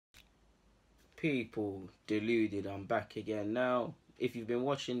People, Deluded, I'm back again now. If you've been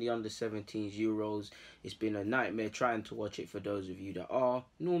watching the under-17s Euros, it's been a nightmare trying to watch it for those of you that are.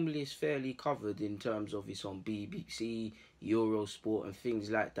 Normally it's fairly covered in terms of it's on BBC, Eurosport and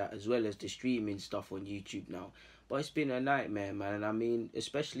things like that, as well as the streaming stuff on YouTube now. But it's been a nightmare, man. And I mean,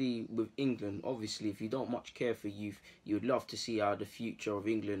 especially with England, obviously, if you don't much care for youth, you'd love to see how the future of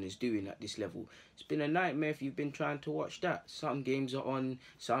England is doing at this level. It's been a nightmare if you've been trying to watch that. Some games are on,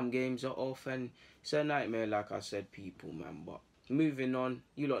 some games are off, and it's a nightmare, like I said, people, man. But moving on,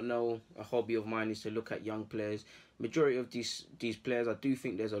 you lot know a hobby of mine is to look at young players. Majority of these players, I do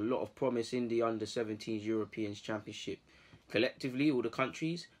think there's a lot of promise in the under-17s Europeans Championship. Collectively, all the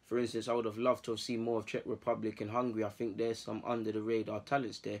countries. For instance, I would have loved to have seen more of Czech Republic and Hungary. I think there's some under-the-radar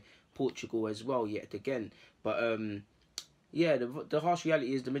talents there. Portugal as well, yet again. But yeah, the harsh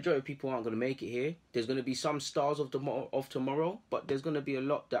reality is the majority of people aren't going to make it here. There's going to be some stars of tomorrow, but there's going to be a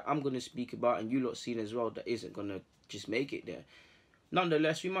lot that I'm going to speak about and you lot seen as well that isn't going to just make it there.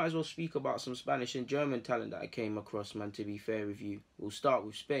 Nonetheless, we might as well speak about some Spanish and German talent that I came across, man, to be fair with you. We'll start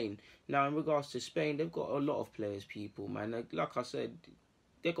with Spain. Now, in regards to Spain, they've got a lot of players, people, man. Like I said,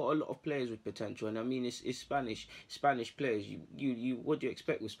 they've got a lot of players with potential, and I mean, it's Spanish players. What do you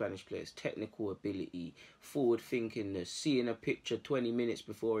expect with Spanish players? Technical ability, forward thinkingness, seeing a picture 20 minutes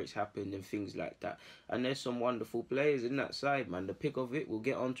before it's happened, and things like that. And there's some wonderful players in that side, man. The pick of it, we'll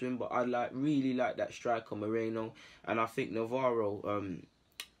get onto him, but I really like that striker Moreno, and I think Navarro.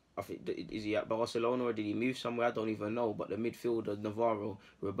 I think, is he at Barcelona or did he move somewhere? I don't even know. But the midfielder Navarro,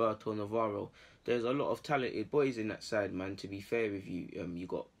 Roberto Navarro, there's a lot of talented boys in that side, man. To be fair with you, you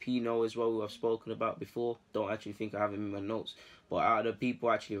got Pino as well, who I've spoken about before. Don't actually think I have him in my notes, but out of the people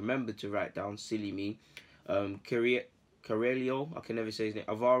I actually remembered to write down, silly me. Carello, I can never say his name.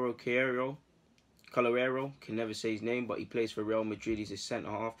 Alvaro Calero, can never say his name, but he plays for Real Madrid. He's a centre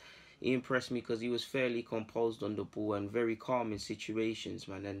half. He impressed me because he was fairly composed on the ball and very calm in situations,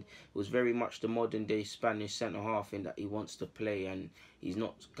 man. And it was very much the modern-day Spanish centre-half in that he wants to play and he's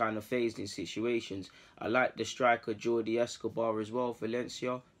not kind of phased in situations. I like the striker Jordi Escobar as well,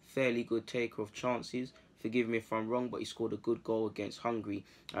 Valencia. Fairly good taker of chances. Forgive me if I'm wrong, but he scored a good goal against Hungary.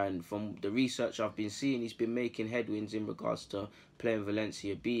 And from the research I've been seeing, he's been making headwinds in regards to playing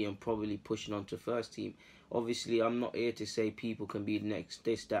Valencia B and probably pushing on to first team. Obviously, I'm not here to say people can be the next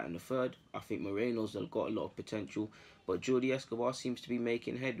this, that and the third. I think Moreno's got a lot of potential. But Jordi Escobar seems to be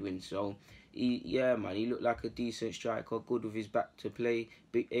making headwinds. So, yeah, man, he looked like a decent striker, good with his back to play,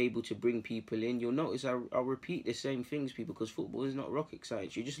 be able to bring people in. You'll notice I'll repeat the same things, people, because football is not rocket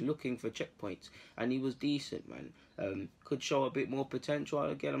science. You're just looking for checkpoints. And he was decent, man. Could show a bit more potential.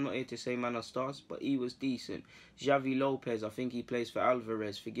 Again, I'm not here to say man of stars, but he was decent. Xavi Lopez, I think he plays for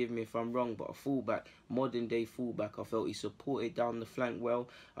Alvarez. Forgive me if I'm wrong, but a fullback, modern-day fullback. I felt he supported down the flank well.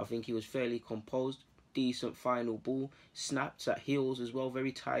 I think he was fairly composed. Decent final ball, snaps at heels as well,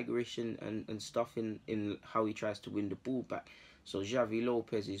 very tigerish and stuff in how he tries to win the ball back. So Xavi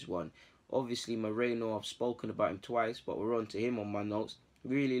Lopez is one. Obviously Moreno, I've spoken about him twice, but we're on to him on my notes.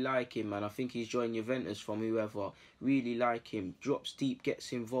 Really like him, man. I think he's joined Juventus from whoever. Really like him. Drops deep,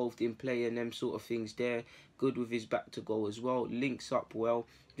 gets involved in play and them sort of things there. Good with his back to goal as well. Links up well.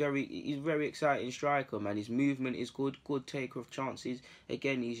 He's very exciting striker, man. His movement is good. Good taker of chances.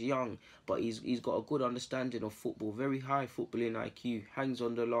 Again, he's young, but he's got a good understanding of football. Very high footballing IQ. Hangs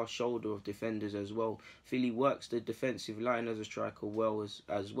on the last shoulder of defenders as well. Feel he works the defensive line as a striker well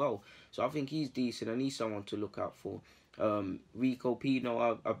as well. So I think he's decent and he's someone to look out for. Rico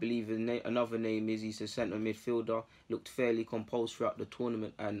Pino, I believe another name is, he's a centre midfielder, looked fairly composed throughout the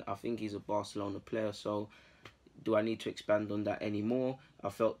tournament and I think he's a Barcelona player, so do I need to expand on that anymore? I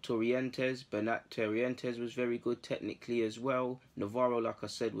felt Bernat Torrientes was very good technically as well. Navarro, like I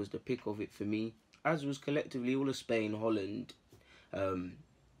said, was the pick of it for me, as was collectively all of Spain, Holland,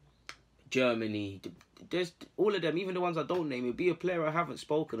 Germany. There's all of them, even the ones I don't name. It'll be a player I haven't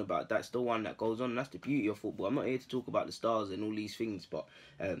spoken about. That's the one that goes on. That's the beauty of football. I'm not here to talk about the stars and all these things, but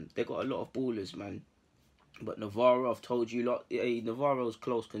they got a lot of ballers, man. But Navarro, I've told you lot, Navarro's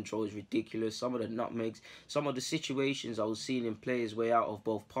close control is ridiculous. Some of the nutmegs, some of the situations I was seeing him play his way out of,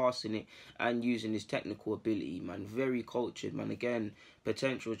 both passing it and using his technical ability, man. Very cultured, man. Again,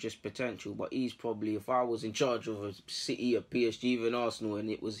 potential is just potential. But he's probably, if I was in charge of a City, a PSG, even Arsenal, and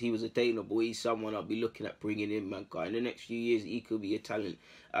he was attainable, he's someone I'd be looking at bringing in, man. In the next few years, he could be a talent,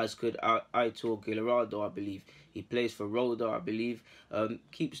 as could Aitor Guillermo, I believe. He plays for Roda, I believe.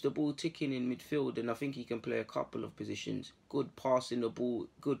 Keeps the ball ticking in midfield, and I think he can play a couple of positions. Good passing the ball,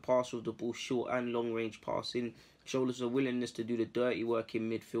 good passer of the ball, short and long range passing. Showed us a willingness to do the dirty work in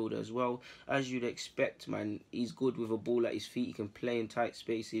midfield as well. As you'd expect, man, he's good with a ball at his feet. He can play in tight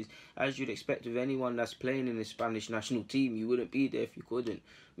spaces. As you'd expect with anyone that's playing in the Spanish national team, you wouldn't be there if you couldn't.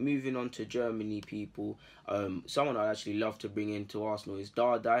 Moving on to Germany, people. Someone I'd actually love to bring into Arsenal is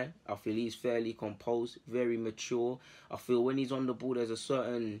Dárdai. I feel he's fairly composed, very mature. I feel when he's on the ball, there's a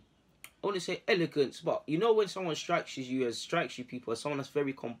certain, I want to say elegance, but you know when someone strikes you people, as someone that's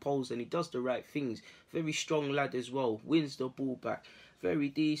very composed and he does the right things. Very strong lad as well, wins the ball back, very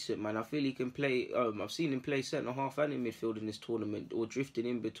decent, man. I feel he can play, I've seen him play centre-half and in midfield in this tournament, or drifting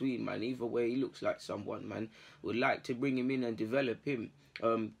in between, man. Either way, he looks like someone, man. Would like to bring him in and develop him.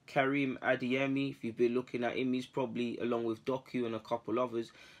 Karim Adeyemi, if you've been looking at him, he's probably, along with Doku and a couple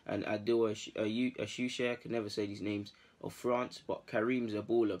others, and Adil Ashushe, I can never say these names, of France, but Karim's a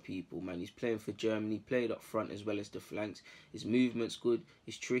baller, people, man. He's playing for Germany, played up front as well as the flanks. His movement's good,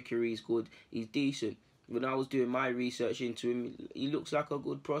 his trickery's good, he's decent. When I was doing my research into him, he looks like a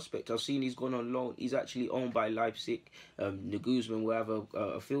good prospect. I've seen he's gone on loan. He's actually owned by Leipzig. Nagelsmann will have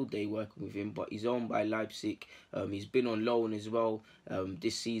a field day working with him, but he's owned by Leipzig. He's been on loan as well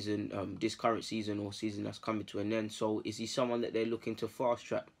this season, this current season or season that's coming to an end. So is he someone that they're looking to fast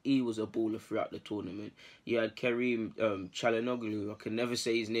track? He was a baller throughout the tournament. You had Karim Çalhanoğlu, I can never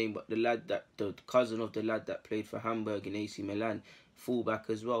say his name, but the cousin of the lad that played for Hamburg and AC Milan. Fullback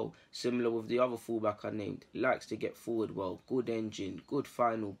as well, similar with the other fullback I named. Likes to get forward well, good engine, good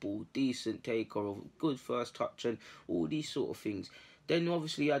final ball, decent takeover, good first touch, and all these sort of things. Then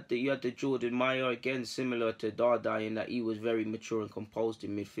obviously you had the Jordan Meyer, again similar to Dárdai in that he was very mature and composed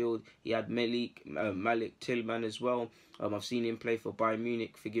in midfield. He had Malik Tillman as well. I've seen him play for Bayern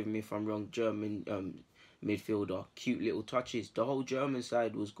Munich, forgive me if I'm wrong, German midfielder. Cute little touches. The whole German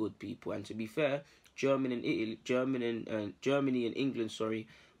side was good, people, and to be fair, Germany and England, sorry,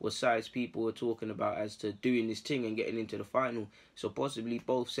 were sides people were talking about as to doing this thing and getting into the final. So possibly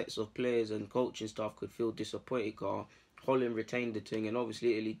both sets of players and coaching staff could feel disappointed. Holland retained the thing, and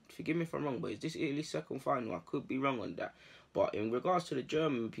obviously Italy, forgive me if I'm wrong, but is this Italy's second final? I could be wrong on that. But in regards to the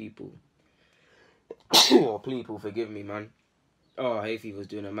German people, oh, people, forgive me, man. Oh, hay fever's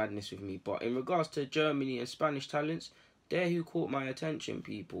doing a madness with me. But in regards to Germany and Spanish talents, they're who caught my attention,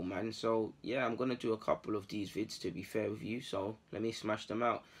 people, man. So, yeah, I'm going to do a couple of these vids, to be fair with you. So, let me smash them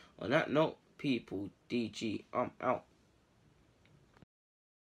out. On that note, people, DG, I'm out.